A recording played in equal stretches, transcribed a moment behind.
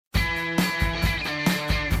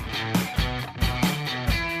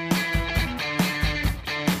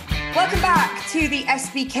to the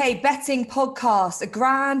SBK betting podcast, a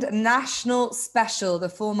grand national special. The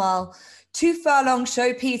 4 mile 2 furlong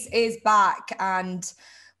showpiece is back, and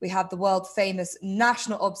we have the world famous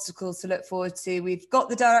national obstacles to look forward to. We've got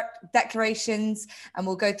the direct declarations, and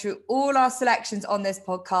we'll go through all our selections on this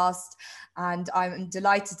podcast. And I'm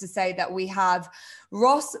delighted to say that we have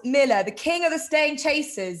Ross Miller, the king of the staying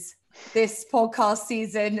chasers this podcast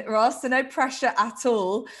season. Ross, so no pressure at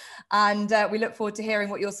all. And we look forward to hearing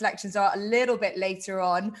what your selections are a little bit later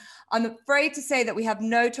on. I'm afraid to say that we have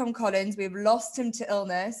no Tom Collins. We've lost him to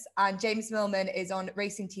illness, and James Millman is on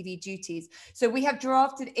racing TV duties. So we have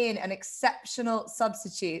drafted in an exceptional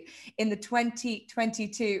substitute in the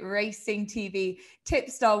 2022 Racing TV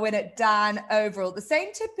Tipstar winner, Dan Overall. The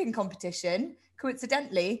same tipping competition,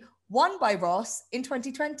 coincidentally, won by Ross in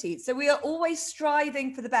 2020. So we are always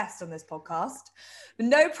striving for the best on this podcast. But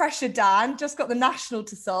no pressure, Dan. Just got the national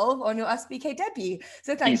to solve on your SBK debut.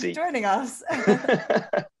 So thanks for joining us.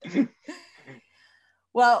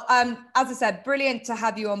 Well, as I said, brilliant to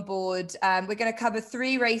have you on board. We're going to cover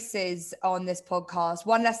 3 races on this podcast,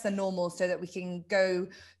 one less than normal, so that we can go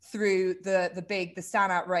through the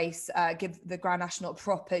standout race, give the Grand National a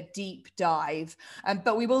proper deep dive.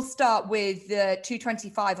 But we will start with the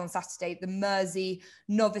 225 on Saturday, the Mersey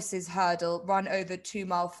Novices Hurdle, run over 2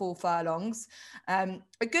 mile 4 furlongs. A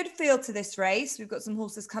good feel to this race. We've got some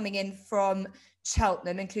horses coming in from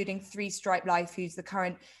Cheltenham, including 3 Stripe Life, who's the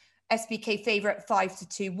current SBK favourite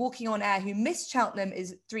 5-2. Walking on Air, who missed Cheltenham,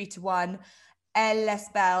 is 3-1. LS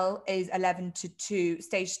Bell is 11-2.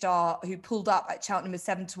 Stage Star, who pulled up at Cheltenham, is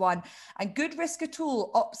 7-1. And Good Risk at All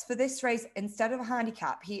opts for this race instead of a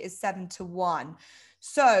handicap. He is 7-1.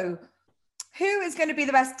 So who is going to be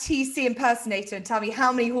the best TC impersonator and tell me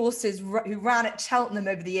how many horses who ran at Cheltenham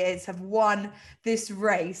over the years have won this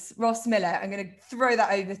race? Ross Miller, I'm going to throw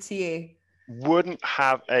that over to you. Wouldn't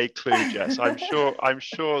have a clue, Jess. I'm sure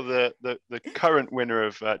the current winner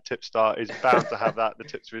of Tipstar is bound to have that at the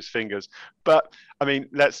tips of his fingers. But I mean,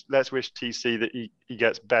 let's wish TC that he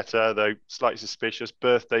gets better, though slightly suspicious.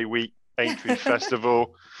 Birthday week, Aintree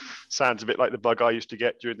Festival sounds a bit like the bug I used to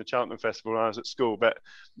get during the Cheltenham Festival when I was at school. But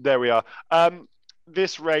there we are.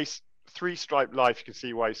 This race, 3 Stripe Life, you can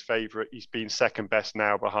see why he's favourite. He's been second best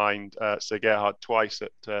now behind Sir Gerhard twice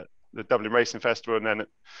at the Dublin Racing Festival and then at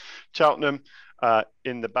Cheltenham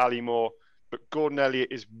in the Ballymore. But Gordon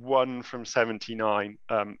Elliott is 1 from 79.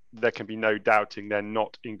 There can be no doubting they're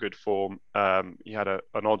not in good form. He had an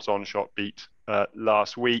odds-on shot beat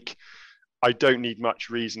last week. I don't need much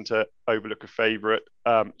reason to overlook a favourite,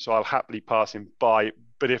 so I'll happily pass him by.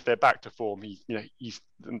 But if they're back to form, he's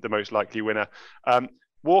the most likely winner.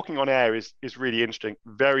 Walking on Air is really interesting,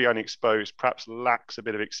 very unexposed, perhaps lacks a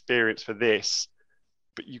bit of experience for this,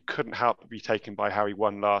 but you couldn't help but be taken by how he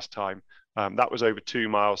won last time. That was over 2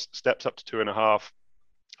 miles, steps up to 2.5.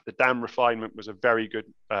 The Dam Refinement was a very good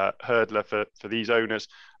hurdler for these owners.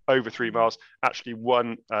 Over 3 miles, actually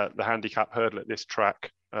won the handicap hurdle at this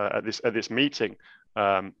track, at this meeting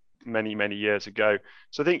many years ago.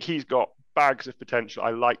 So I think he's got bags of potential. I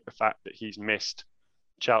like the fact that he's missed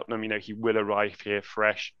Cheltenham. He will arrive here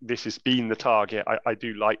fresh. This has been the target. I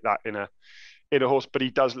do like that in a horse, but he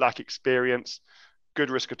does lack experience. Good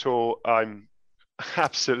Risk at All, I'm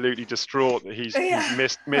absolutely distraught that he's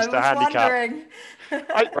missed a handicap.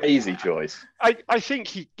 Crazy choice. I think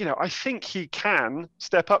he can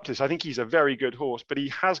step up to this. I think he's a very good horse, but he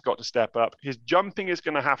has got to step up. His jumping is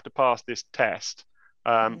going to have to pass this test.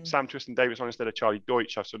 Sam Twiston-Davies on instead of Charlie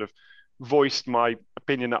Deutsch. I've sort of voiced my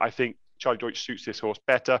opinion that I think Charlie Deutsch suits this horse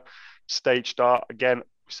better. Stage Star, again,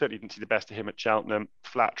 certainly didn't see the best of him at Cheltenham.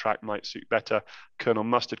 Flat track might suit better. Colonel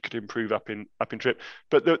Mustard could improve up in trip.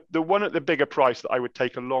 But the one at the bigger price that I would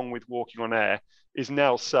take along with Walking on Air is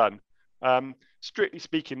Nell's Son. Strictly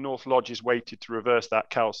speaking, North Lodge is weighted to reverse that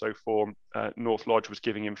Calso form. North Lodge was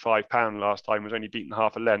giving him £5 last time, was only beaten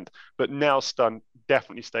half a length. But Nell's Son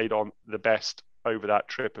definitely stayed on the best over that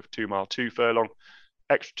trip of 2 mile 2 furlong.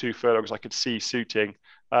 Extra 2 furlongs I could see suiting.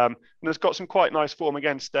 And it's got some quite nice form,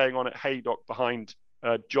 again, staying on at Haydock behind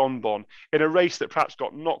John Bon in a race that perhaps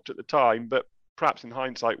got knocked at the time, but perhaps in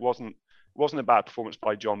hindsight wasn't a bad performance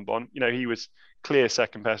by John Bon. He was clear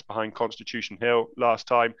second best behind Constitution Hill last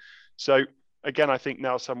time. So again, I think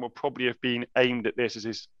Nelson will probably have been aimed at this as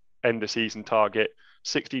his end of season target.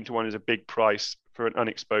 16-1 is a big price for an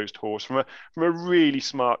unexposed horse from a really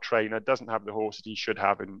smart trainer. Doesn't have the horses he should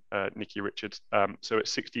have in Nicky Richards. So at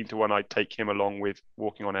 16-1, I'd take him along with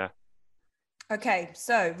Walking on Air. Okay,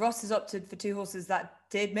 so Ross has opted for two horses that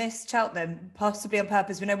did miss Cheltenham, possibly on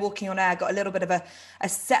purpose. We know Walking on Air got a little bit of a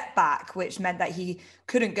setback, which meant that he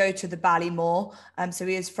couldn't go to the Ballymore. So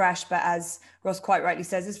he is fresh, but as Ross quite rightly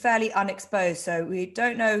says, is fairly unexposed. So we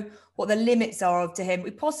don't know what the limits are to him.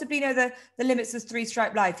 We possibly know the limits of Three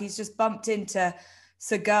Stripe Life. He's just bumped into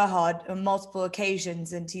Sir Gerhard on multiple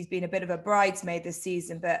occasions, and he's been a bit of a bridesmaid this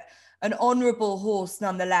season, but an honourable horse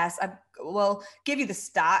nonetheless. Well, give you the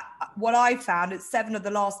stat. What I found is 7 of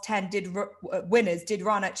the last 10 winners did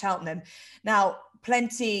run at Cheltenham. Now,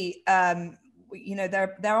 plenty. There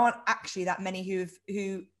aren't actually that many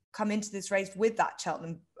who come into this race with that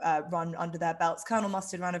Cheltenham run under their belts. Colonel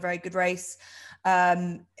Mustard ran a very good race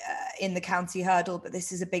in the county hurdle, but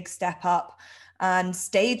this is a big step up. And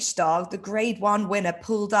Stage Star, the Grade 1 winner,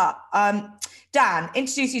 pulled up. Dan,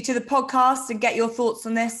 introduce you to the podcast and get your thoughts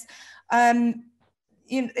on this.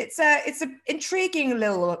 It's an intriguing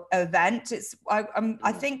little event.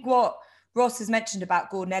 I think what Ross has mentioned about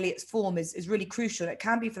Gordon Elliott's form is really crucial. It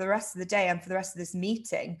can be for the rest of the day and for the rest of this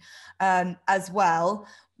meeting as well.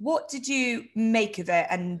 What did you make of it,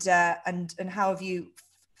 and how have you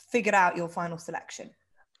figured out your final selection?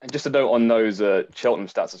 And just a note on those Cheltenham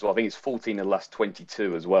stats as well. I think it's 14 of the last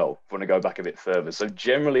 22 as well, if I want to go back a bit further. So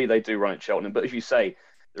generally they do run at Cheltenham. But as you say,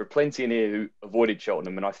 there are plenty in here who avoided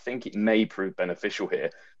Cheltenham, and I think it may prove beneficial here.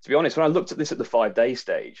 To be honest, when I looked at this at the 5-day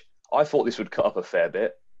stage, I thought this would cut up a fair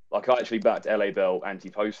bit. Like, I actually backed LA Bell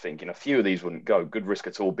anti-post, thinking a few of these wouldn't go. Good Risk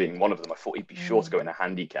at All being one of them. I thought he'd be sure to go in a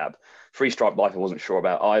handicap. Three Stripe Life I wasn't sure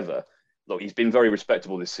about either. Look, he's been very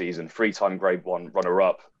respectable this season. 3-time Grade 1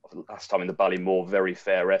 runner-up. Last time in the Ballymore, very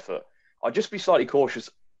fair effort. I'd just be slightly cautious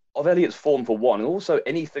of Elliott's form for one, and also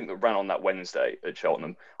anything that ran on that Wednesday at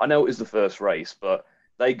Cheltenham. I know it was the first race, but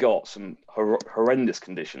they got some horrendous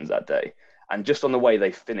conditions that day. And just on the way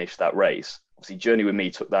they finished that race, obviously Journey With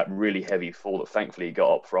Me took that really heavy fall that thankfully he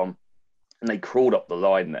got up from, and they crawled up the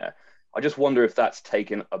line there. I just wonder if that's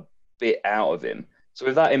taken a bit out of him. So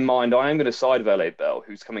with that in mind, I am going to side of LA Bell,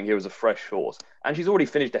 who's coming here as a fresh horse. And she's already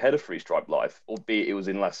finished ahead of Three Stripe Life, albeit it was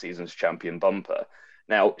in last season's champion bumper.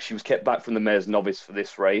 Now, she was kept back from the mare's novice for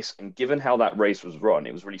this race. And given how that race was run,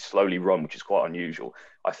 it was really slowly run, which is quite unusual.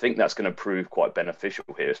 I think that's going to prove quite beneficial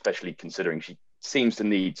here, especially considering she seems to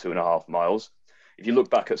need 2.5 miles. If you look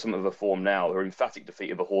back at some of her form now, her emphatic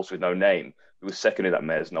defeat of a horse with no name, who was second in that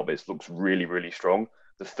mare's novice, looks really, really strong.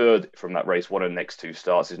 The third from that race, one of the next 2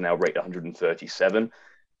 starts, is now rated 137.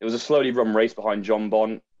 It was a slowly run race behind John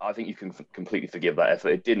Bon. I think you can completely forgive that effort.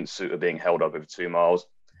 It didn't suit her being held up over 2 miles.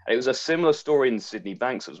 And it was a similar story in Sydney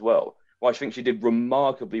Banks as well, where I think she did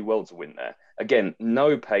remarkably well to win there. Again,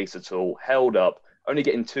 no pace at all, held up, only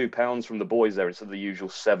getting £2 from the boys there instead of the usual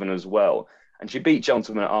 7 as well. And she beat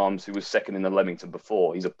Gentleman at Arms, who was second in the Leamington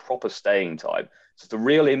before. He's a proper staying type. So to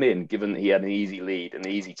reel him in, given that he had an easy lead and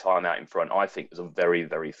an easy time out in front, I think was a very,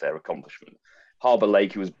 very fair accomplishment. Harbour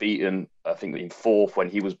Lake, who was beaten, I think, in 4th when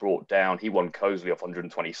he was brought down. He won Cosley off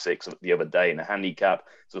 126 the other day in a handicap.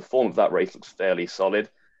 So the form of that race looks fairly solid.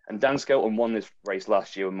 And Dan Skelton won this race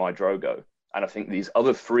last year with My Drogo. And I think these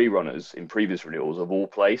other 3 runners in previous renewals have all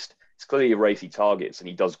placed. It's clearly a race he targets and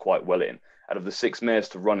he does quite well in. Out of the 6 mares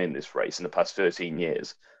to run in this race in the past 13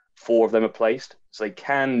 years, 4 of them are placed. So they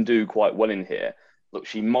can do quite well in here. Look,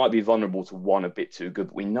 she might be vulnerable to one a bit too good,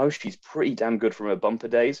 but we know she's pretty damn good from her bumper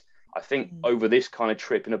days. I think over this kind of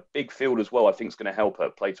trip in a big field as well, I think it's going to help her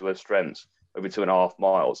play to her strengths over 2.5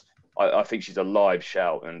 miles. I think she's a live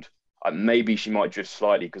shout, and maybe she might drift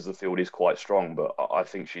slightly because the field is quite strong, but I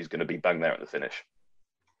think she's going to be bang there at the finish.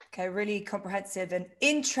 Okay, really comprehensive and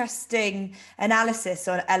interesting analysis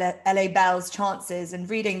on LA Bell's chances. And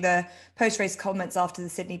reading the post-race comments after the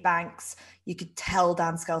Sydney Banks, you could tell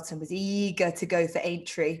Dan Skelton was eager to go for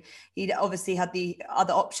Aintree. He obviously had the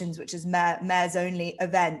other options, which is mares only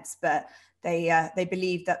events, but they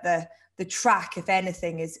believe that the track, if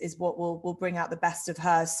anything, is what will bring out the best of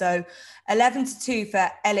her. So 11-2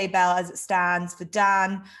 for LA Bell as it stands. For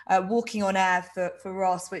Dan, Walking on Air for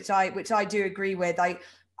Ross, which I do agree with.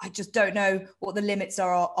 I just don't know what the limits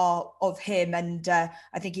are of him. And I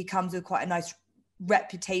think he comes with quite a nice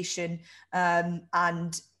reputation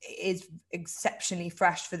and is exceptionally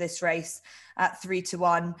fresh for this race at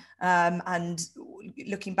 3-1. And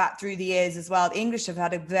looking back through the years as well, the English have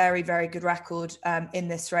had a very, very good record in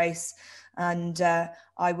this race. And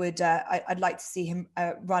I'd like to see him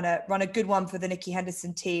run a good one for the Nicky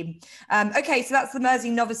Henderson team. Okay, so that's the Mersey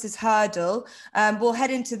Novices Hurdle. We'll head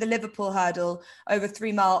into the Liverpool Hurdle over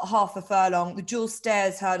 3 mile, half a furlong. The Dual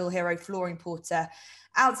Stairs Hurdle hero, Flooring Porter.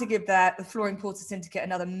 out to give the Flooring Porter Syndicate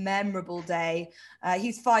another memorable day.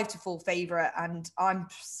 He's 5-4 favourite, and I'm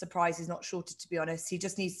surprised he's not shorted, to be honest. He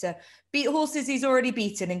just needs to beat horses he's already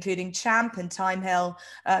beaten, including Champ and Time Hill,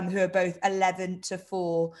 who are both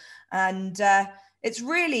 11-4. And it's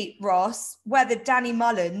really, Ross, whether Danny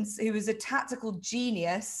Mullins, who was a tactical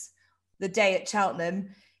genius the day at Cheltenham,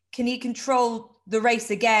 can he control the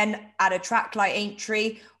race again at a track like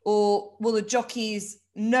Aintree, or will the jockeys,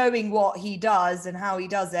 knowing what he does and how he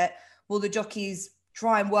does it, will the jockeys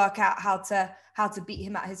try and work out how to beat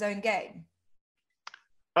him at his own game?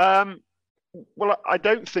 Well, I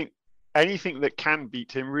don't think anything that can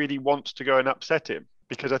beat him really wants to go and upset him,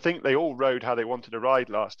 because I think they all rode how they wanted to ride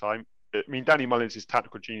last time. I mean, Danny Mullins is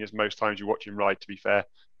tactical genius most times you watch him ride, to be fair.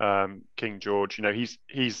 King George,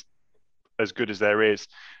 he's as good as there is.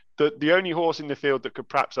 The only horse in the field that could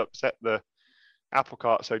perhaps upset the apple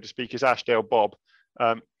cart, so to speak, is Ashdale Bob.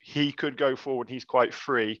 He could go forward. He's quite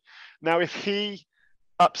free. Now, if he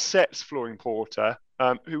upsets Flooring Porter,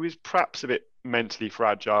 who is perhaps a bit mentally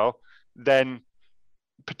fragile, then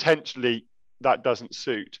potentially that doesn't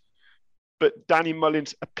suit. But Danny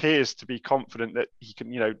Mullins appears to be confident that he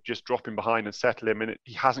can, just drop him behind and settle him, and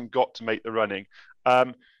he hasn't got to make the running.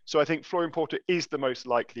 So I think Flooring Porter is the most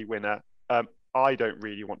likely winner. I don't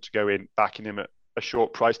really want to go in backing him at a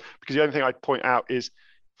short price, because the only thing I'd point out is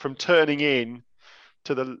from turning in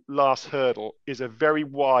to the last hurdle is a very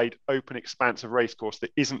wide, open expanse of racecourse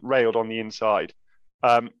that isn't railed on the inside.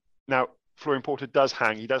 Now, Flooring Porter does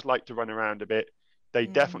hang. He does like to run around a bit. They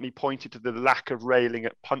definitely pointed to the lack of railing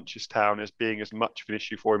at Punchestown as being as much of an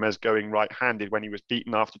issue for him as going right-handed when he was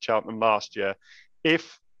beaten after Cheltenham last year.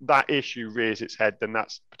 If that issue rears its head, then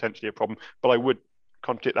that's potentially a problem. But I would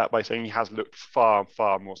contradict that by saying he has looked far,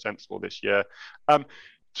 far more sensible this year.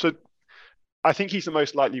 So I think he's the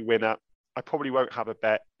most likely winner. I probably won't have a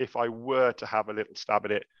bet. If I were to have a little stab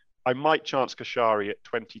at it, I might chance Kashari at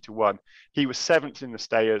 20-1. He was 7th in the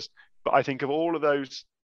stayers, but I think of all of those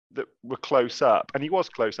that were close up, and he was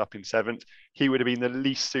close up in 7th, he would have been the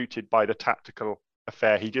least suited by the tactical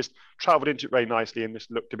affair. He just travelled into it very nicely and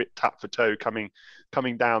just looked a bit tap for toe coming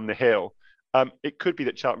down the hill. It could be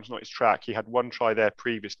that Cheltenham's not his track. He had one try there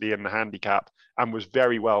previously in the handicap and was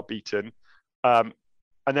very well beaten.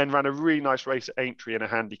 And then ran a really nice race at Aintree in a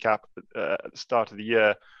handicap at the start of the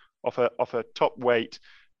year off a top weight,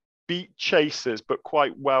 beat chasers, but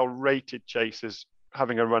quite well rated chasers,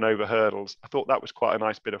 having a run over hurdles. I thought that was quite a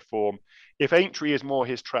nice bit of form. If Aintree is more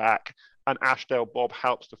his track and Ashdale Bob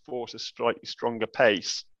helps to force a slightly stronger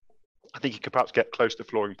pace, I think he could perhaps get close to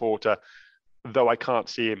Flooring Porter, though I can't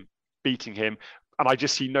see him beating him. And I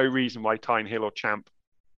just see no reason why Tyne Hill or Champ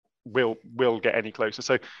will get any closer.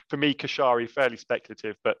 So for me, Kashari, fairly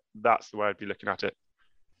speculative, but that's the way I'd be looking at it.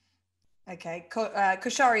 Okay,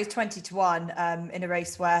 Kashari is 20-1 in a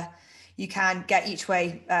race where you can get each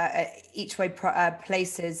way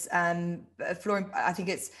places. Flooring, I think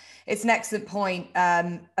it's an excellent point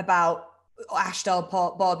about Ashdale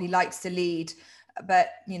Bob. He likes to lead, but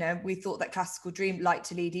we thought that Classical Dream liked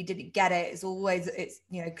to lead. He didn't get it. It's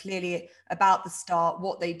clearly about the start,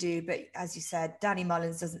 what they do. But as you said, Danny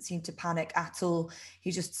Mullins doesn't seem to panic at all.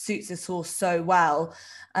 He just suits this horse so well.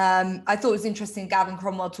 I thought it was interesting. Gavin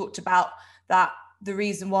Cromwell talked about that. The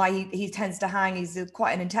reason why he tends to hang, he's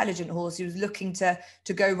quite an intelligent horse. He was looking to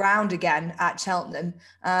go round again at Cheltenham,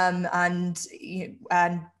 and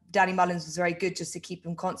Danny Mullins was very good just to keep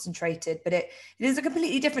him concentrated. But it is a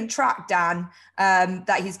completely different track, Dan,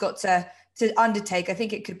 that he's got to undertake. I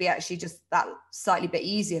think it could be actually just that slightly bit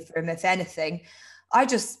easier for him, if anything. I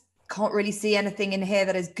just can't really see anything in here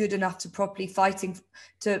that is good enough to properly frighten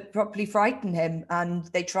him. And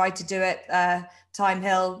they tried to do it. Time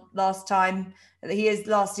Hill last time. He is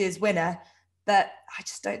last year's winner, but I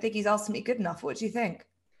just don't think he's ultimately good enough. What do you think?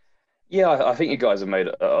 Yeah, I think you guys have made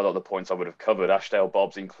a lot of the points I would have covered. Ashdale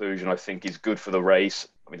Bob's inclusion, I think, is good for the race.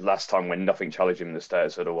 I mean, last time when nothing challenged him in the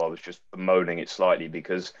stayers at all, I was just bemoaning it slightly,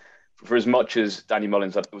 because for as much as Danny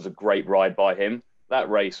Mullins had, it was a great ride by him, that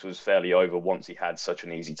race was fairly over once he had such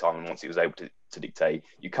an easy time and once he was able to dictate.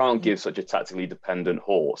 You can't give such a tactically dependent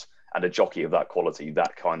horse and a jockey of that quality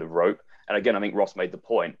that kind of rope. And again, I think Ross made the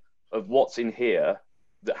point of what's in here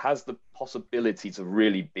that has the possibility to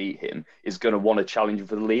really beat him is going to want to challenge him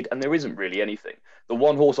for the lead, and there isn't really anything. The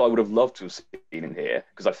one horse I would have loved to have seen in here,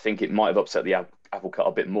 because I think it might have upset the apple cart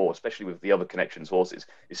a bit more, especially with the other connections horses,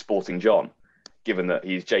 is Sporting John. Given that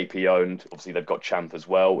he's JP owned, obviously they've got Champ as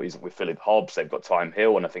well. He's with Philip Hobbs, they've got Time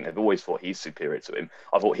Hill, and I think they've always thought he's superior to him.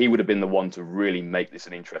 I thought he would have been the one to really make this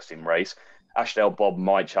an interesting race. Ashdale Bob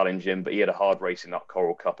might challenge him, but he had a hard race in that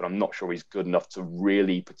Coral Cup, and I'm not sure he's good enough to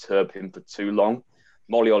really perturb him for too long.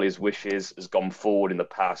 Molly Ollie's Wishes has gone forward in the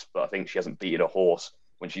past, but I think she hasn't beaten a horse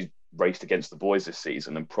when she's raced against the boys this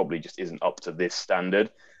season, and probably just isn't up to this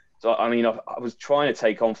standard. So, I mean, I was trying to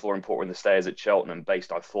take on Flooring Porter in the stayers at Cheltenham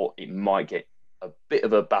based, I thought it might get a bit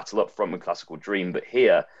of a battle up front with Classical Dream, but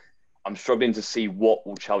here I'm struggling to see what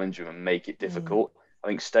will challenge him and make it difficult. I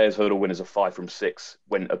think Stayers hurdle winners are 5 from 6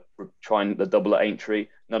 when trying the double at Aintree.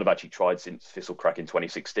 None have actually tried since Thistlecrack in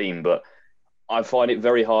 2016, but I find it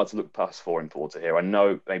very hard to look past Flooring Porter here. I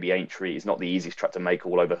know maybe Aintree is not the easiest track to make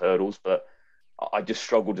all over hurdles, but I just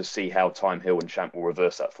struggle to see how Time Hill and Champ will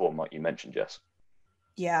reverse that form, like you mentioned, Jess.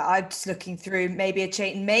 Yeah, I'm just looking through maybe a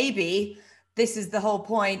change. Maybe this is the whole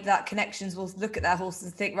point, that Connections will look at their horses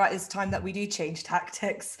and think, right, it's time that we do change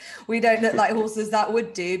tactics. We don't look like horses that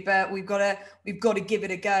would do, but we've got to give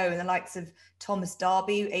it a go. And the likes of Thomas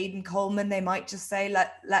Darby, Aidan Coleman, they might just say,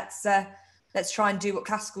 let's try and do what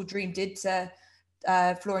Classical Dream did to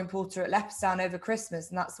Flooring Porter at Leopardstown over Christmas,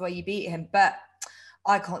 and that's the way you beat him. But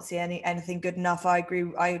I can't see anything good enough. I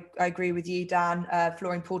agree with you, Dan.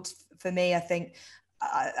 Flooring Porter for me, I think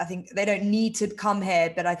they don't need to come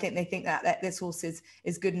here, but I think they think that this horse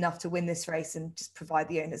is good enough to win this race and just provide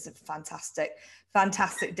the owners a fantastic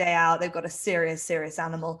day out. They've got a serious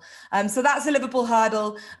animal. So that's a Liverpool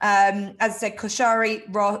hurdle. As I said,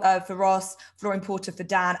 Koshari for Ross, Flooring Porter for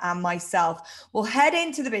Dan and myself. We'll head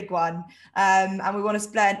into the big one, and we want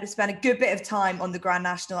to spend a good bit of time on the Grand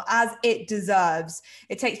National, as it deserves.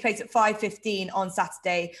 It takes place at 5:15 on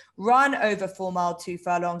Saturday, run over 4 mile, 2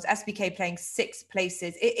 furlongs, SBK playing 6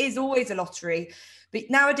 places. It is always a lottery, but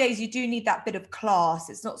nowadays you do need that bit of class.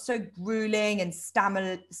 It's not so grueling and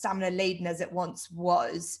stamina laden as it once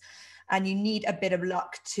was. And you need a bit of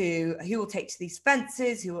luck too. Who will take to these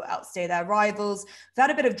fences? Who will outstay their rivals? We've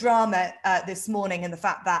had a bit of drama this morning in the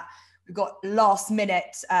fact that we've got last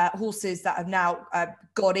minute horses that have now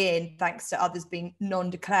got in thanks to others being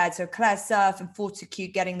non-declared. So Claire Surf and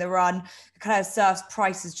Fortitude getting the run. Claire Surf's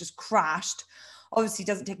price has just crashed. Obviously, it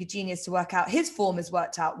doesn't take a genius to work out. His form has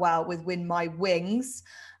worked out well with Win My Wings.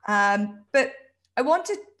 But I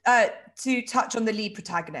wanted to touch on the lead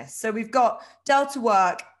protagonists. So we've got Delta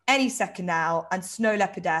Work, Any Second Now, and Snow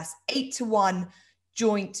Leopardess, 8-1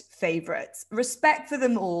 joint favourites. Respect for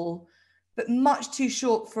them all, but much too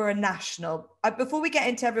short for a national. Before we get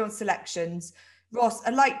into everyone's selections, Ross,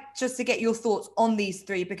 I'd like just to get your thoughts on these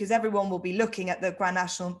three, because everyone will be looking at the Grand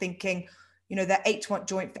National and thinking, they're 8-1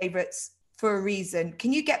 joint favourites for a reason.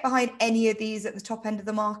 Can you get behind any of these at the top end of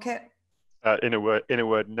the market? In a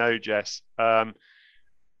word, no, Jess.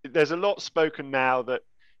 There's a lot spoken now that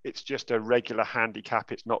it's just a regular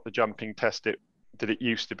handicap. It's not the jumping test that it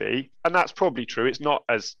used to be. And that's probably true. It's not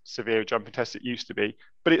as severe a jumping test it used to be,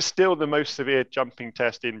 but it's still the most severe jumping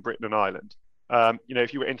test in Britain and Ireland.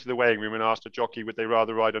 If you went into the weighing room and asked a jockey, would they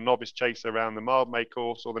rather ride a novice chase around the Mildmay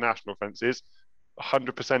course or the national fences,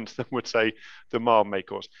 100% of them would say the Mildmay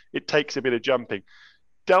course. It takes a bit of jumping.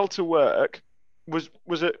 Delta Work was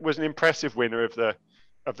an impressive winner of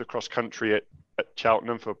the cross country at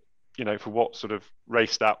Cheltenham for what sort of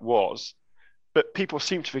race that was. But people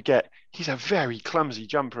seem to forget he's a very clumsy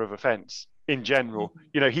jumper of a fence in general.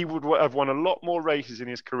 He would have won a lot more races in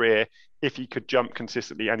his career if he could jump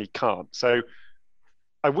consistently, and he can't. So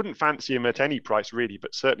I wouldn't fancy him at any price really,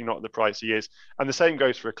 but certainly not at the price he is. And the same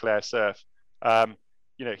goes for Claire Surf.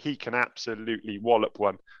 He can absolutely wallop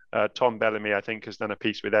one. Tom Bellamy, I think, has done a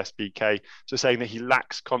piece with SBK, so saying that he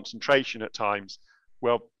lacks concentration at times.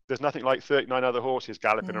 Well, there's nothing like 39 other horses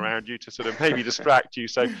galloping around you to sort of maybe distract you.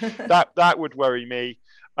 So that would worry me.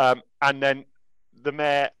 And then the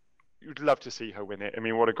mare, you'd love to see her win it. I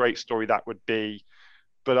mean, what a great story that would be.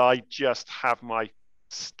 But I just have my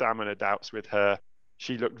stamina doubts with her.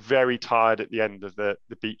 She looked very tired at the end of the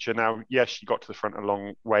Beecher. Now, yes, she got to the front a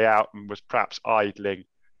long way out and was perhaps idling.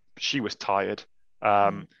 But she was tired.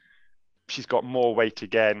 She's got more weight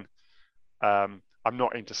again. I'm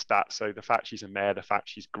not into stats, so the fact she's a mare, the fact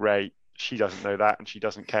she's great, she doesn't know that and she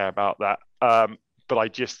doesn't care about that. But I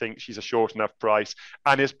just think she's a short enough price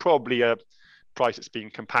and is probably a price that's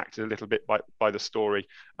being compacted a little bit by the story.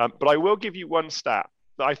 But I will give you one stat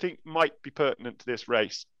that I think might be pertinent to this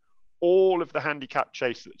race. All of the handicap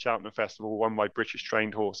chases at the Cheltenham Festival were won by British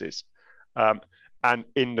trained horses. And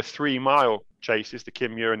in the 3 mile chases, the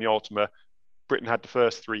Kim Muir and the Ultima, Britain had the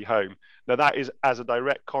first 3 home. Now that is as a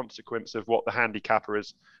direct consequence of what the handicapper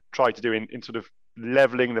has tried to do in sort of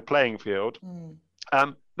levelling the playing field.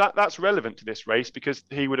 That's relevant to this race because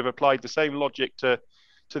he would have applied the same logic to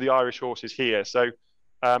the Irish horses here. So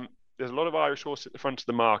there's a lot of Irish horses at the front of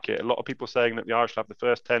the market. A lot of people saying that the Irish will have the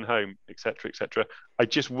first 10 home, etc., etc. I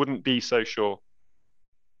just wouldn't be so sure.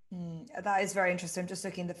 That is very interesting. I'm just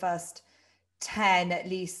looking at the first 10 at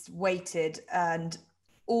least weighted, and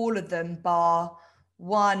all of them bar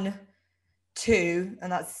 1, 2,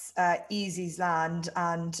 and that's Easy's Land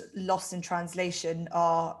and Lost in Translation,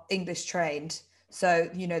 are English trained. So,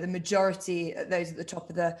 you know, the majority of those at the top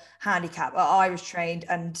of the handicap are Irish trained,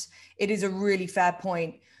 and it is a really fair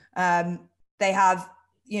point. They have,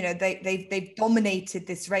 you know, they've dominated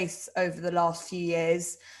this race over the last few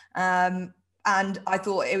years. And I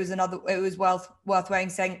thought it was worth weighing,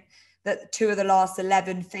 saying that 2 of the last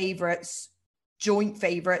 11 favourites, joint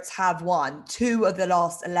favourites, have won. 2 of the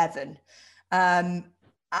last 11. And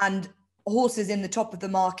horses in the top of the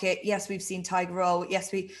market. Yes, we've seen Tiger Roll.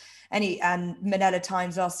 Yes, and Manila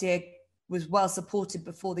Times last year was well supported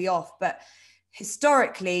before the off. But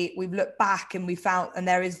historically, we've looked back and we found, and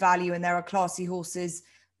there is value, and there are classy horses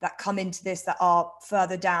that come into this that are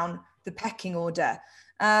further down the pecking order.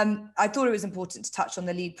 I thought it was important to touch on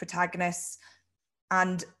the lead protagonists.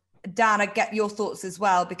 And Dan, I get your thoughts as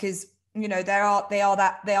well, because, you know, they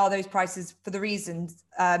are those prices for the reasons,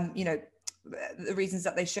 you know, the reasons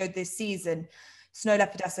that they showed this season. Snow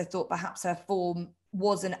Leopardess, I thought perhaps her form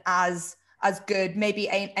wasn't as good. Maybe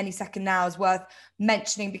Any Second Now is worth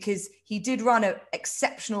mentioning, because he did run an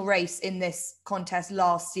exceptional race in this contest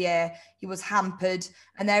last year. He was hampered,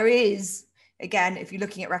 and there is, again, if you're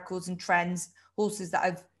looking at records and trends, horses that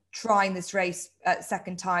have trying this race a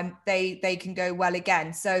second time, they can go well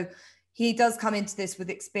again. So he does come into this with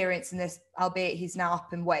experience in this, albeit he's now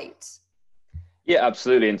up in weight. Yeah,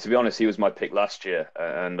 absolutely. And to be honest, he was my pick last year,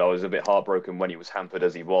 and I was a bit heartbroken when he was hampered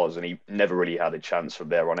as he was, and he never really had a chance from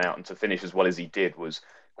there on out. And to finish as well as he did was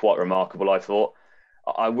quite remarkable, I thought.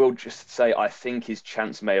 I will just say I think his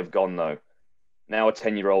chance may have gone, though. Now a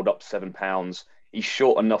 10-year-old up £7. He's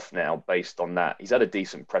short enough now based on that. He's had a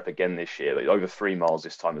decent prep again this year, like over 3 miles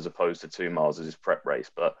this time as opposed to 2 miles as his prep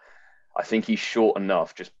race. But I think he's short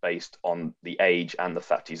enough just based on the age and the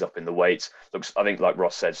fact he's up in the weights. Looks, I think, like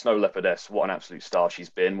Ross said, Snow Leopardess, what an absolute star she's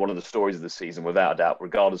been. One of the stories of the season, without a doubt,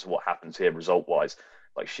 regardless of what happens here result-wise.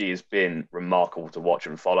 Like, she has been remarkable to watch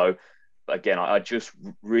and follow. But again, I just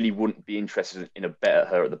really wouldn't be interested in a bet at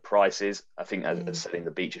her at the prices. I think, as said in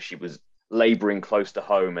the Beacher, she was labouring close to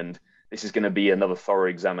home, and this is going to be another thorough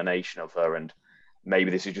examination of her, and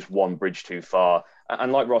maybe this is just one bridge too far.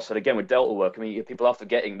 And like Ross said, again, with Delta work, I mean, people are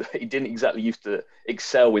forgetting that he didn't exactly used to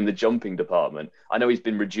excel in the jumping department. I know he's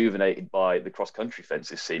been rejuvenated by the cross-country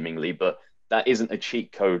fences, seemingly, but that isn't a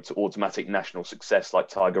cheat code to automatic national success like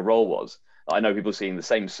Tiger Roll was. I know people seeing the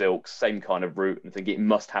same silks, same kind of route, and think it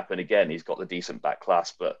must happen again. He's got the decent back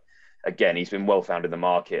class, but again, he's been well found in the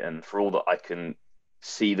market. And for all that I can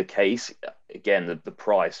see the case, again, the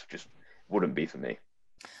price just wouldn't be for me.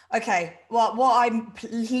 Okay, well, what I'm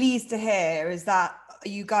pleased to hear is that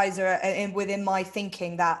you guys are within my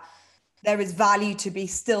thinking that there is value to be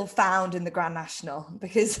still found in the Grand National,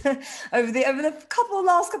 because over the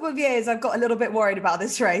last couple of years, I've got a little bit worried about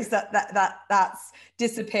this race that's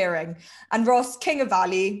disappearing. And Ross, king of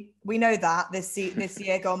value, we know that this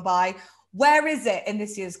year gone by. Where is it in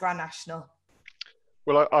this year's Grand National?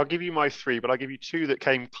 Well, I'll give you my 3, but I'll give you 2 that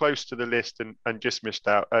came close to the list and just missed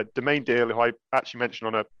out. Domain Deal, who I actually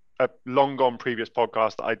mentioned on a long gone previous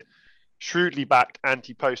podcast, that I'd shrewdly backed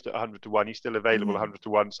anti-post at 100 to 1. He's still available 100 to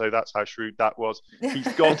 1, so that's how shrewd that was. He's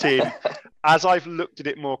got in. As I've looked at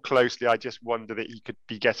it more closely, I just wonder that he could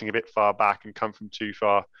be getting a bit far back and come from too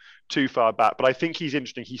far back. But I think he's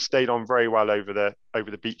interesting. He stayed on very well over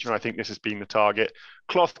the beach, and I think this has been the target.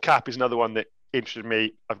 Cloth Cap is another one that interested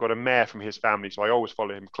me. I've got a mare from his family, so I always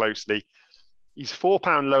follow him closely. He's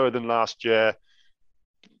 £4 lower than last year.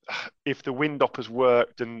 If the wind up has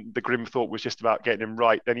worked and the grim thought was just about getting him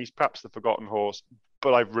right, then he's perhaps the forgotten horse,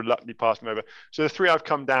 but I've reluctantly passed him over. So the 3 I've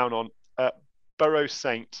come down on, Burrow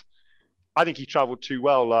Saint. I think he travelled too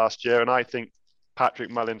well last year, and I think Patrick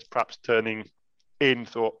Mullins, perhaps turning in,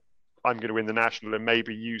 thought, I'm going to win the National, and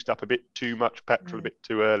maybe used up a bit too much petrol a bit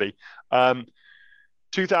too early.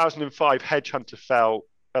 2005, Hedgehunter fell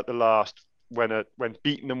at the last when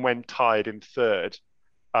beaten and when tied in 3rd.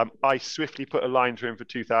 I swiftly put a line through him for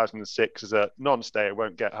 2006 as a non-stayer,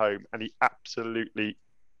 won't get home, and he absolutely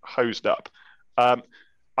hosed up.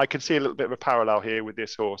 I can see a little bit of a parallel here with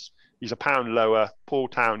this horse. He's £1 lower, Paul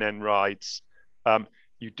Townend rides.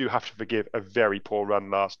 You do have to forgive a very poor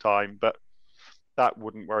run last time, but that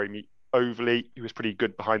wouldn't worry me overly. He was pretty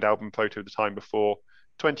good behind Album Photo the time before.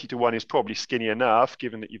 20 to 1 is probably skinny enough,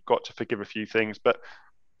 given that you've got to forgive a few things, but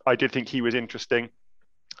I did think he was interesting.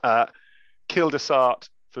 Kildesart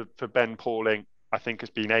for Ben Pauling, I think, has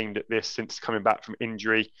been aimed at this since coming back from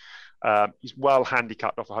injury. He's well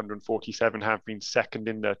handicapped off 147, have been second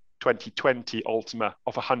in the 2020 Ultima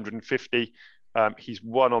off 150. He's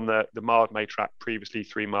won on the Mildmay track previously,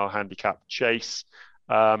 3 mile handicap chase.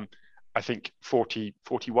 I think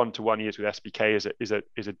 41 to 1 years with SBK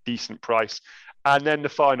is a decent price. And then the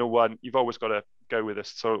final one, you've always got to go with a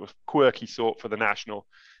sort of quirky sort for the national,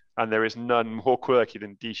 and there is none more quirky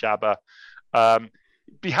than Dishaba.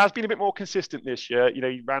 He has been a bit more consistent this year. You know,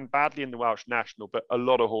 he ran badly in the Welsh National, but a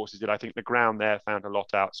lot of horses did. I think the ground there found a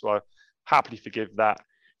lot out, so I'll happily forgive that.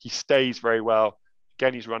 He stays very well.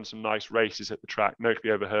 Again, he's run some nice races at the track,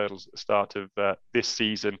 notably over hurdles at the start of this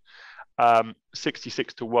season.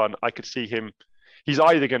 66 to 1, I could see him. He's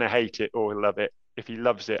either going to hate it or he'll love it. If he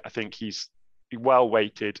loves it, I think he's well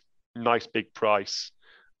weighted, nice big price.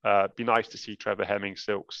 Be nice to see Trevor Hemming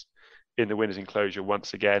Silks in the winners' enclosure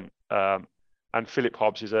once again. And Philip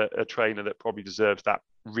Hobbs is a trainer that probably deserves that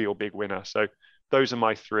real big winner. So those are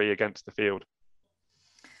my 3 against the field.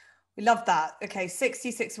 We love that. Okay,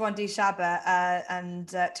 66-1 Dishaba and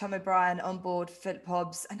Tom O'Brien on board, Philip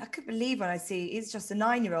Hobbs. And I could believe when I see he's just a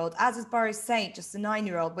 9-year-old, as is Boris Saint, just a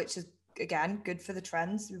 9-year-old, which is, again, good for the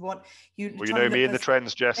trends. We want you. Well, you know me in the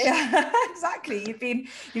trends, Jess. Yeah, exactly. You've been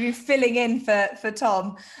filling in for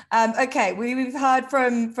Tom. Okay, we've heard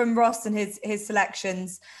from Ross and his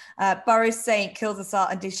selections. Boris Saint,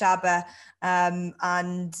 Kildasart, and Dishaba,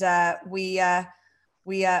 and we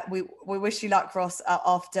wish you luck, Ross,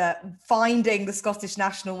 after finding the Scottish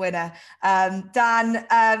national winner. Dan,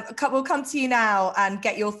 we'll come to you now and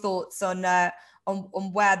get your thoughts on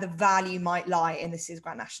where the value might lie in this year's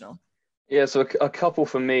Grand National. Yeah, so a couple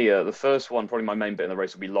for me. The first one, probably my main bit in the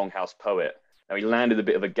race, will be Longhouse Poet. Now, he landed a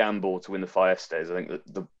bit of a gamble to win the Fiestas. I think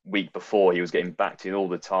the week before he was getting backed in all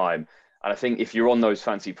the time. And I think if you're on those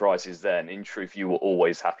fancy prices, then in truth, you were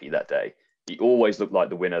always happy that day. He always looked like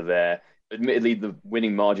the winner there. Admittedly, the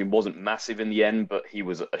winning margin wasn't massive in the end, but he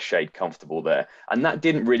was a shade comfortable there. And that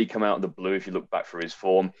didn't really come out of the blue if you look back through his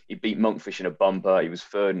form. He beat Monkfish in a bumper. He was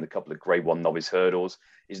third in a couple of Grade 1 novice hurdles.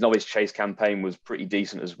 His novice chase campaign was pretty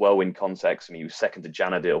decent as well in context. I mean, he was second to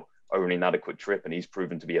Janadil over an inadequate trip, and he's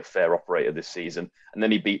proven to be a fair operator this season. And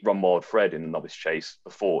then he beat Run Wild Fred in the novice chase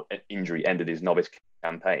before injury ended his novice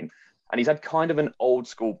campaign. And he's had kind of an old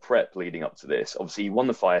school prep leading up to this. Obviously, he won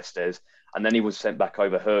the Fiestas, and then he was sent back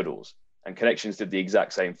over hurdles. And Connections did the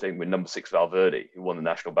exact same thing with number 6 Valverde, who won the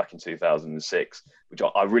national back in 2006, which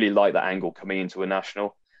I really like that angle coming into a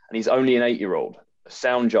national. And he's only an 8-year-old, a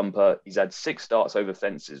sound jumper. He's had 6 starts over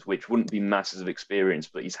fences, which wouldn't be masses of experience,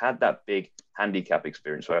 but he's had that big handicap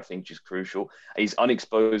experience where I think is crucial. And he's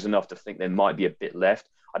unexposed enough to think there might be a bit left.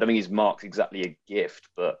 I don't think his mark's exactly a gift,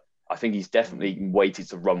 but I think he's definitely weighted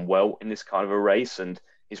to run well in this kind of a race. And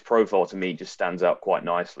his profile to me just stands out quite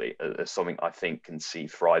nicely as something I think can see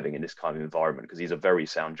thriving in this kind of environment, because he's a very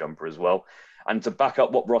sound jumper as well. And to back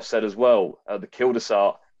up what Ross said as well, the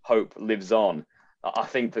Kildasart hope lives on. I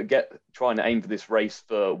think that trying to aim for this race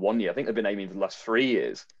for 1 year, I think they've been aiming for the last 3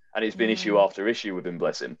 years, and it's been issue after issue with him,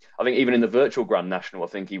 bless him. I think even in the virtual Grand National, I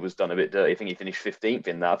think he was done a bit dirty. I think he finished 15th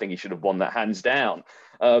in that. I think he should have won that hands down.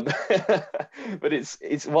 But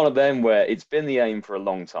it's one of them where it's been the aim for a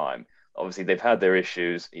long time. Obviously, they've had their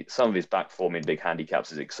issues. Some of his back form in big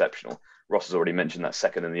handicaps is exceptional. Ross has already mentioned that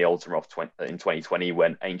second in the Ultimate in 2020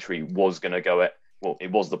 when Aintree was going to go it. Well,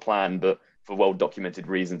 it was the plan, but for well-documented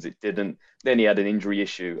reasons, it didn't. Then he had an injury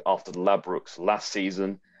issue after the Ladbrokes last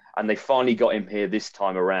season, and they finally got him here this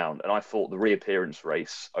time around. And I thought the reappearance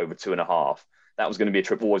race over 2.5, that was going to be a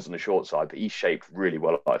trip always on the short side, but he shaped really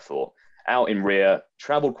well, I thought. Out in rear,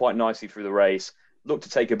 travelled quite nicely through the race, looked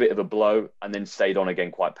to take a bit of a blow, and then stayed on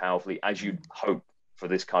again quite powerfully, as you'd hope for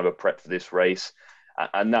this kind of a prep for this race.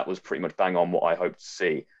 And that was pretty much bang on what I hoped to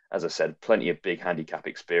see. As I said, plenty of big handicap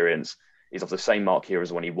experience. He's off the same mark here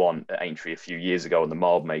as when he won at Aintree a few years ago on the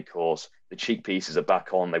Mildmay course. The cheek pieces are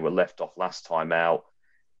back on. They were left off last time out.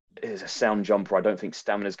 He's a sound jumper. I don't think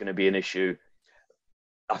stamina is going to be an issue.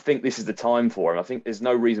 I think this is the time for him. I think there's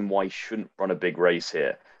no reason why he shouldn't run a big race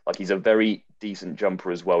here. Like, he's a very decent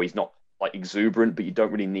jumper as well. He's not like exuberant, but you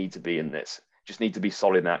don't really need to be in this. Just need to be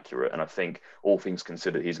solid and accurate. And I think all things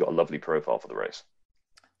considered, he's got a lovely profile for the race.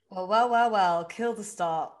 Well,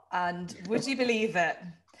 Kildasart. And would you believe it?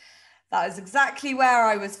 That is exactly where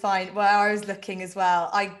I was looking as well.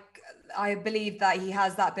 I believe that he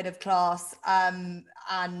has that bit of class.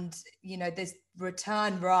 And, you know, this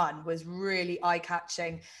return run was really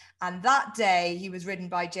eye-catching. And that day he was ridden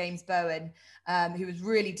by James Bowen, who was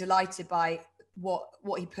really delighted by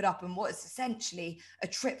what he put up and what is essentially a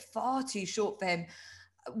trip far too short for him.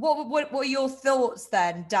 What were your thoughts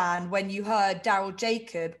then, Dan, when you heard Daryl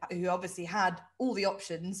Jacob, who obviously had all the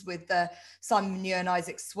options with the Simon Muir and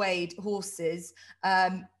Isaac Swade horses,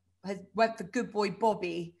 went for Good Boy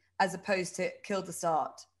Bobby as opposed to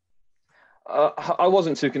Kildasart? I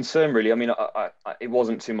wasn't too concerned, really. I mean, it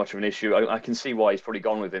wasn't too much of an issue. I can see why he's probably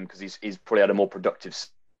gone with him, because he's probably had a more productive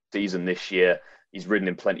season this year. He's ridden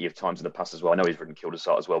him plenty of times in the past as well. I know he's ridden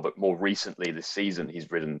Kildesart as well, but more recently this season,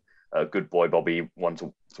 he's ridden Good Boy Bobby, won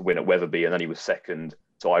to win at Weatherby, and then he was second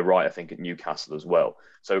to I Wright, I think, at Newcastle as well.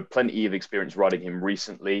 So plenty of experience riding him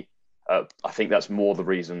recently. I think that's more the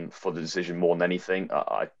reason for the decision more than anything.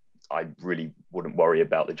 I really wouldn't worry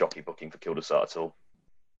about the jockey booking for Kildesart at all.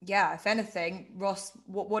 Yeah, if anything, Ross,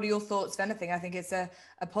 what are your thoughts? If anything, I think it's a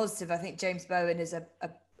positive. I think James Bowen is a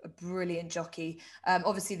brilliant jockey.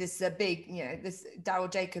 Obviously, this is a big, this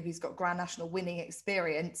Daryl Jacob, he's got Grand National winning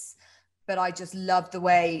experience, but I just love the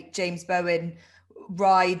way James Bowen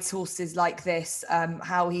rides horses like this,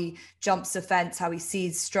 how he jumps a fence, how he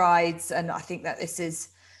sees strides. And I think that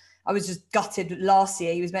I was just gutted last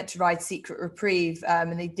year. He was meant to ride Secret Reprieve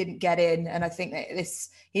and he didn't get in. And I think that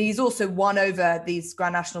he's also won over these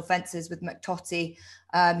Grand National fences with McTotty.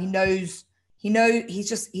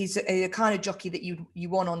 He's a kind of jockey that you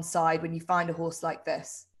want on side when you find a horse like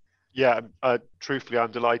this. Yeah, truthfully,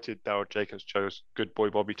 I'm delighted Daryl Jacobs chose Good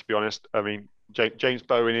Boy Bobby, to be honest. I mean, James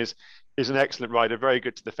Bowen is an excellent rider, very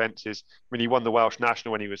good to the fences. I mean, he won the Welsh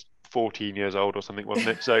National when he was 14 years old or something, wasn't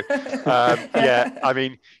it? So, yeah, I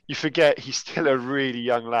mean, you forget he's still a really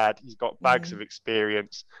young lad. He's got bags of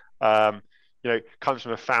experience. Comes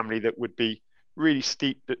from a family that would be really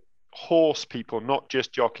steeped at horse people, not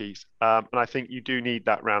just jockeys. And I think you do need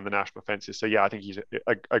that round the national fences. So, yeah, I think he's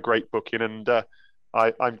a great booking. And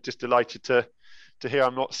I'm just delighted to hear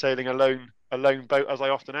I'm not sailing a lone boat as I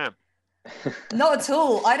often am. Not at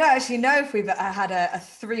all. I don't actually know if we've had a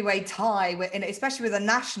three-way tie, especially with a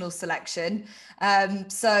national selection.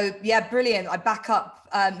 So yeah, brilliant. I back up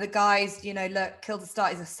the guys. Look,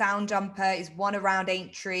 Kildesart is a sound jumper. He's won around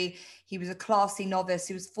Aintree. He was a classy novice.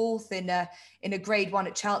 He was fourth in a Grade 1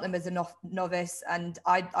 at Cheltenham as a novice, and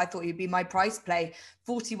I thought he'd be my price play.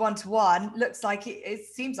 41-1 looks like it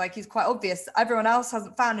seems like he's quite obvious. Everyone else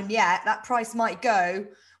hasn't found him yet. That price might go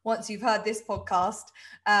once you've heard this podcast.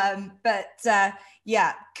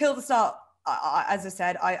 Yeah, Kildesart, as I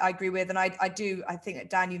said, I agree with. And I think that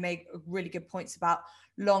Dan, you made really good points about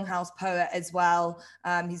Longhouse Poet as well.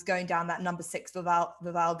 He's going down that number 6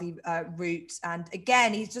 Vivaldi route. And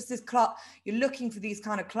again, he's just you're looking for these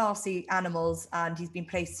kind of classy animals, and he's been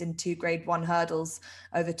placed in 2 Grade 1 hurdles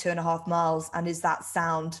over 2.5 miles and is that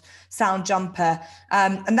sound jumper.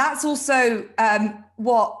 And that's also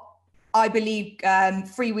what I believe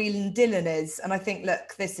Freewheeling Dylan is. And I think,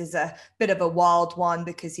 look, this is a bit of a wild one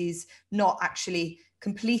because he's not actually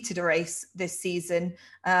completed a race this season.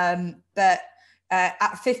 But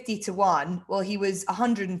at 50-1, well, he was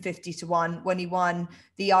 150-1 when he won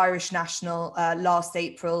the Irish National last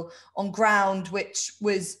April on ground, which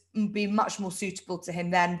be much more suitable to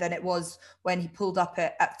him then than it was when he pulled up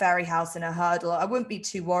at Ferryhouse in a hurdle. I wouldn't be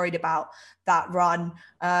too worried about that run.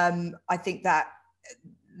 I think that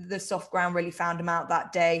the soft ground really found him out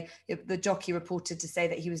that day. The jockey reported to say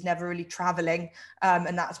that he was never really traveling,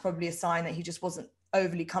 and that's probably a sign that he just wasn't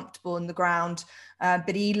overly comfortable in the ground.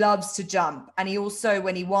 But he loves to jump, and he also,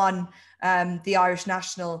 when he won the Irish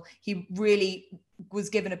National, he really was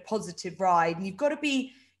given a positive ride. And you've got to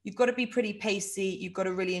be pretty pacey. You've got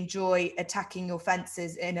to really enjoy attacking your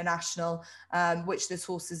fences in a national, which this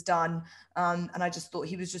horse has done. And I just thought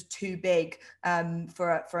he was just too big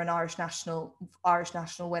for an Irish national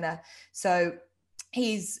winner. So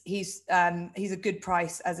he's a good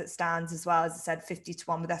price as it stands as well. As I said,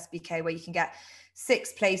 50-1 with SBK, where you can get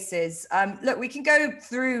 6 places. Look, we can go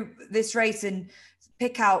through this race and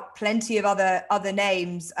pick out plenty of other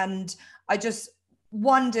names, and I just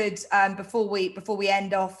wondered before we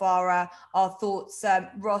end off our thoughts,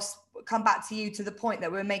 Ross, come back to you to the point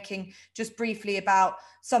that we're making just briefly about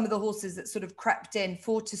some of the horses that sort of crept in,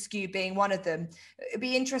 Fortescue being one of them. It'd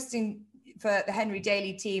be interesting for the Henry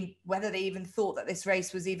Daly team whether they even thought that this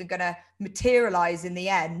race was even going to materialize in the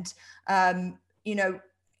end. That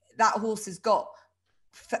horse has got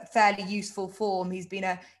fairly useful form. He's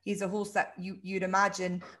a horse that you'd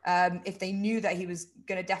imagine if they knew that he was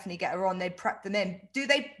going to definitely get her on, they'd prep them in. Do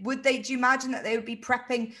you imagine that they would be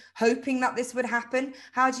prepping, hoping that this would happen?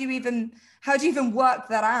 How do you even work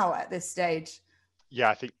that out at this stage?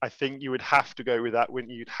 Yeah, I think you would have to go with that,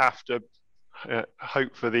 wouldn't you? You'd have to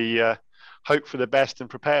hope for the best and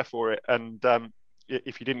prepare for it. And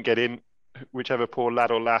if you didn't get in, whichever poor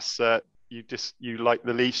lad or lass you like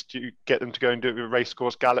the least, you get them to go and do a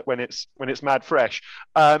racecourse gallop when it's mad fresh.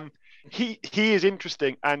 He is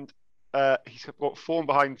interesting, and he's got form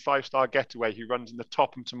behind 5-Star Getaway, who runs in the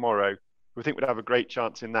Topham tomorrow, who I think would have a great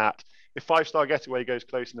chance in that. If 5-Star Getaway goes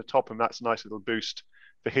close in the Topham, that's a nice little boost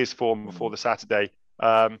his form before the Saturday.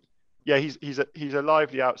 Yeah, he's a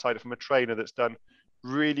lively outsider from a trainer that's done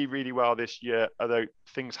really, really well this year, although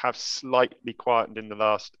things have slightly quietened in the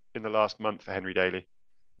last month for Henry Daly.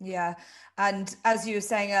 Yeah, and as you were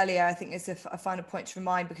saying earlier, I think it's a final point to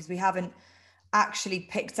remind, because we haven't actually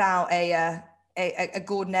picked out a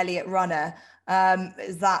Gordon Elliott runner.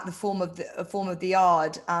 Is that the form of the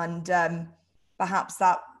yard, and perhaps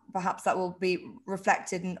that will be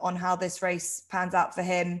reflected on how this race pans out for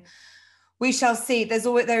him. We shall see.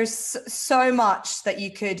 There's so much that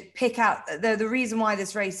you could pick out. The reason why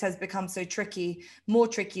this race has become so more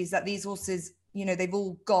tricky, is that these horses, they've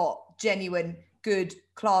all got genuine good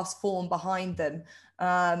class form behind them.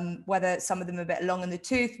 Whether some of them are a bit long in the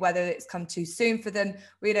tooth, whether it's come too soon for them,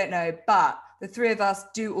 we don't know. But the three of us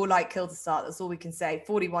do all like Kill to Start. That's all we can say.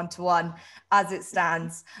 41-1 as it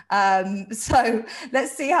stands. So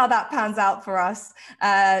let's see how that pans out for us.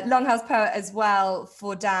 Longhouse Poet as well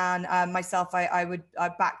for Dan. Myself, I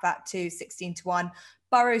back that to 16-1.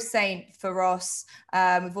 Borough Saint for Ross.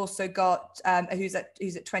 We've also got who's at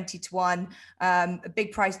 20-1. A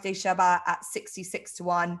Big Price Des Chabas at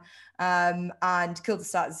 66-1. And Kill the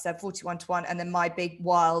Start, as I said, 41-1. And then my big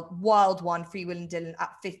wild one, Free Will and Dylan, at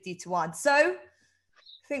 50-1. So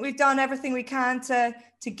I think we've done everything we can to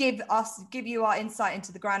give you our insight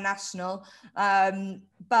into the Grand National.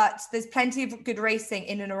 But there's plenty of good racing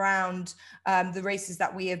in and around the races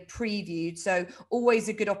that we have previewed. So always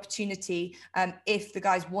a good opportunity if the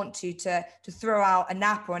guys want to throw out a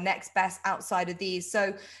nap or a next best outside of these.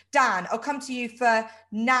 So Dan, I'll come to you for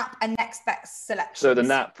nap and next best selections. So the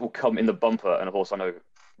nap will come in the bumper. And of course, I know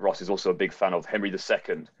Ross is also a big fan of Henry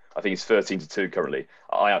II. I think he's 13-2 currently.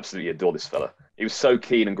 I absolutely adore this fella. He was so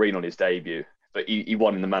keen and green on his debut, but he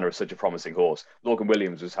won in the manner of such a promising horse. Morgan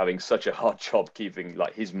Williams was having such a hard job keeping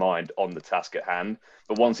his mind on the task at hand.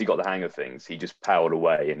 But once he got the hang of things, he just powered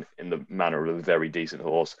away in the manner of a very decent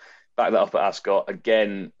horse. Back that up at Ascot,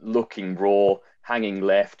 again, looking raw, hanging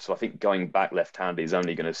left. So I think going back left-handed is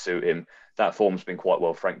only going to suit him. That form's been quite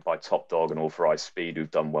well franked by Top Dog and Authorised Speed,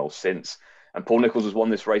 who've done well since. And Paul Nicholls has won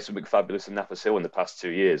this race with McFabulous and Napas Hill in the past 2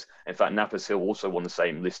 years. In fact, Napas Hill also won the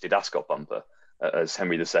same listed Ascot bumper as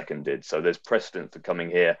Henry II did. So there's precedent for coming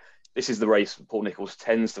here. This is the race Paul Nicholls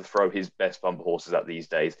tends to throw his best bumper horses at these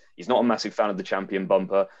days. He's not a massive fan of the champion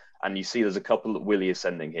bumper. And you see there's a couple that Willie is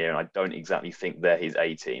sending here, and I don't exactly think they're his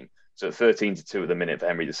A team. So at 13-2 at the minute for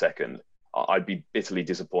Henry II, I'd be bitterly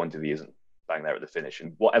disappointed if he isn't bang there at the finish.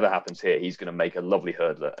 And whatever happens here, he's going to make a lovely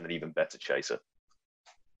hurdler and an even better chaser.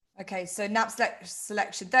 Okay, so nap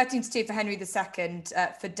selection, 13-2 for Henry II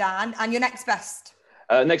for Dan. And your next best?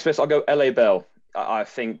 Next best, I'll go LA Bell. I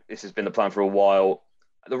think this has been the plan for a while.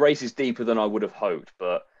 The race is deeper than I would have hoped,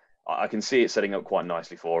 but I can see it setting up quite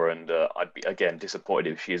nicely for her. And I'd be, again,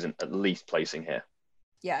 disappointed if she isn't at least placing here.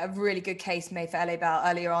 Yeah, a really good case made for LA Bell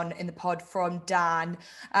earlier on in the pod from Dan.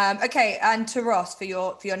 Okay, and to Ross for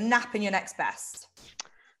your nap and your next best.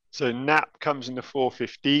 So nap comes in the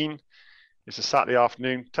 4:15. It's a Saturday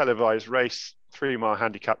afternoon televised race, 3-mile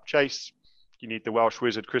handicap chase. You need the Welsh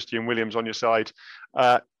wizard Christian Williams on your side.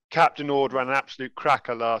 Captain Ord ran an absolute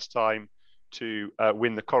cracker last time to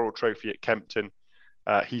win the Coral Trophy at Kempton.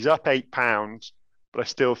 He's up £8, but I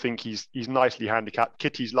still think he's nicely handicapped.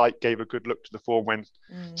 Kitty's Light gave a good look to the form when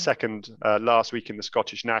second last week in the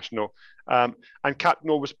Scottish National. And Captain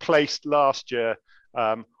Ord was placed last year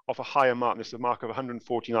off a higher mark. This is a mark of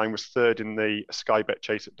 149, was third in the Sky Bet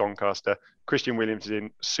chase at Doncaster. Christian Williams is in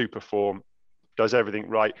super form, does everything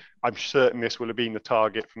right. I'm certain this will have been the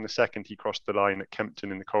target from the second he crossed the line at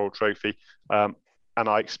Kempton in the Coral Trophy. And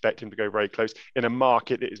I expect him to go very close in a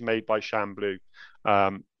market that is made by Shamblu.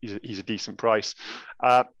 He's a decent price.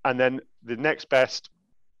 And then the next best,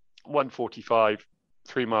 145,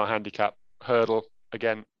 3-mile handicap hurdle.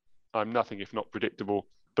 Again, I'm nothing if not predictable.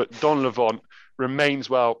 But Don Levant remains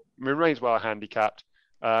well handicapped.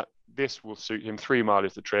 This will suit him. 3 mile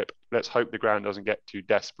is the trip. Let's hope the ground doesn't get too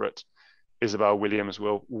desperate. Isabel Williams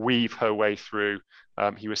will weave her way through.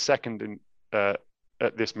 He was second at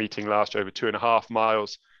this meeting last year, over 2.5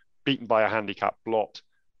 miles, beaten by a handicap blot.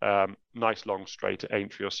 Nice long straight at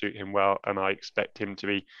Aintree will suit him well, and I expect him to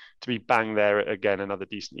be bang there at, again, another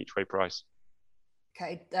decent each way price.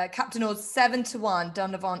 Okay, Captain Ord 7-1,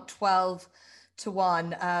 Don Levant 12-1.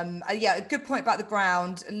 Yeah, a good point about the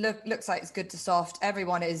ground. Looks like it's good to soft.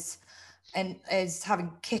 Everyone is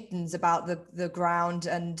having kittens about the ground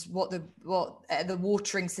and what the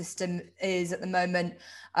watering system is at the moment.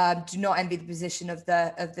 Do not envy the position of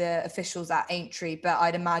the officials at Aintree, but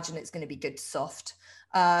I'd imagine it's going to be good to soft.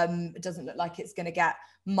 It doesn't look like it's going to get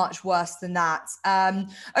much worse than that.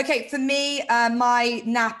 Okay, for me, my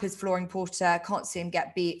nap is Flooring Porter. Can't see him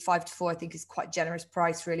get beat. 5-4, I think, is quite generous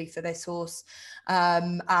price really for this horse.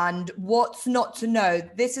 And what's not to know?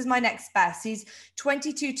 This is my next best. He's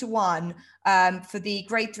 22-1 for the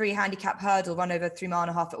Grade 3 handicap hurdle, run over 3.5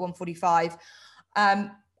 miles at 145.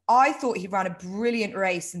 I thought he ran a brilliant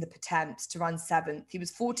race in the Potemps to run 7th. He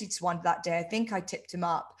was 40-1 that day. I think I tipped him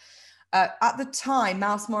up. At the time,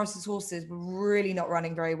 Mouse Morris's horses were really not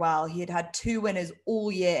running very well. He had had 2 winners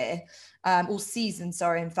all year, all season,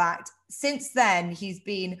 sorry, in fact. Since then, he's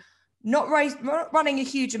been not running a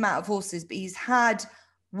huge amount of horses, but he's had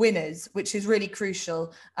winners, which is really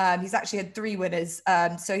crucial. He's actually had 3 winners.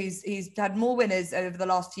 So he's had more winners over the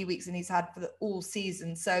last few weeks than he's had for all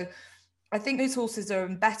season. So I think those horses are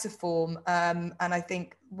in better form. And I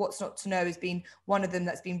think what's not to know has been one of them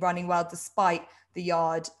that's been running well despite the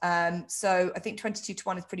yard. So I think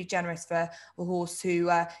 22-1 is pretty generous for a horse who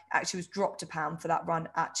actually was dropped £1 for that run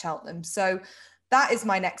at Cheltenham. So that is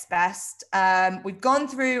my next best. We've gone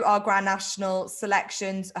through our Grand National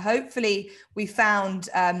selections. Hopefully we found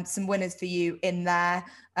some winners for you in there.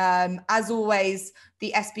 As always,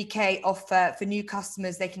 the SBK offer for new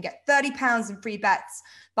customers, they can get £30 in free bets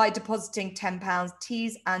by depositing £10.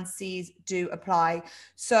 T's and C's do apply.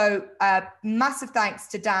 So massive thanks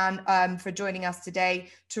to Dan for joining us today,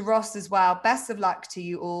 to Ross as well. Best of luck to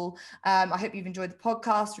you all. I hope you've enjoyed the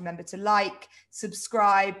podcast. Remember to like,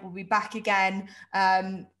 subscribe. We'll be back again.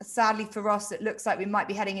 Sadly for Ross, it looks like we might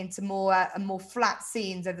be heading into more flat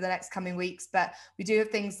scenes over the next coming weeks, but we do have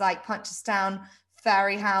things like Punchestown,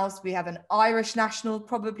 Fairy House. We have an Irish national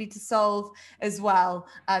probably to solve as well.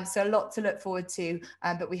 So a lot to look forward to,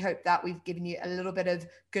 but we hope that we've given you a little bit of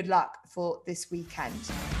good luck for this weekend.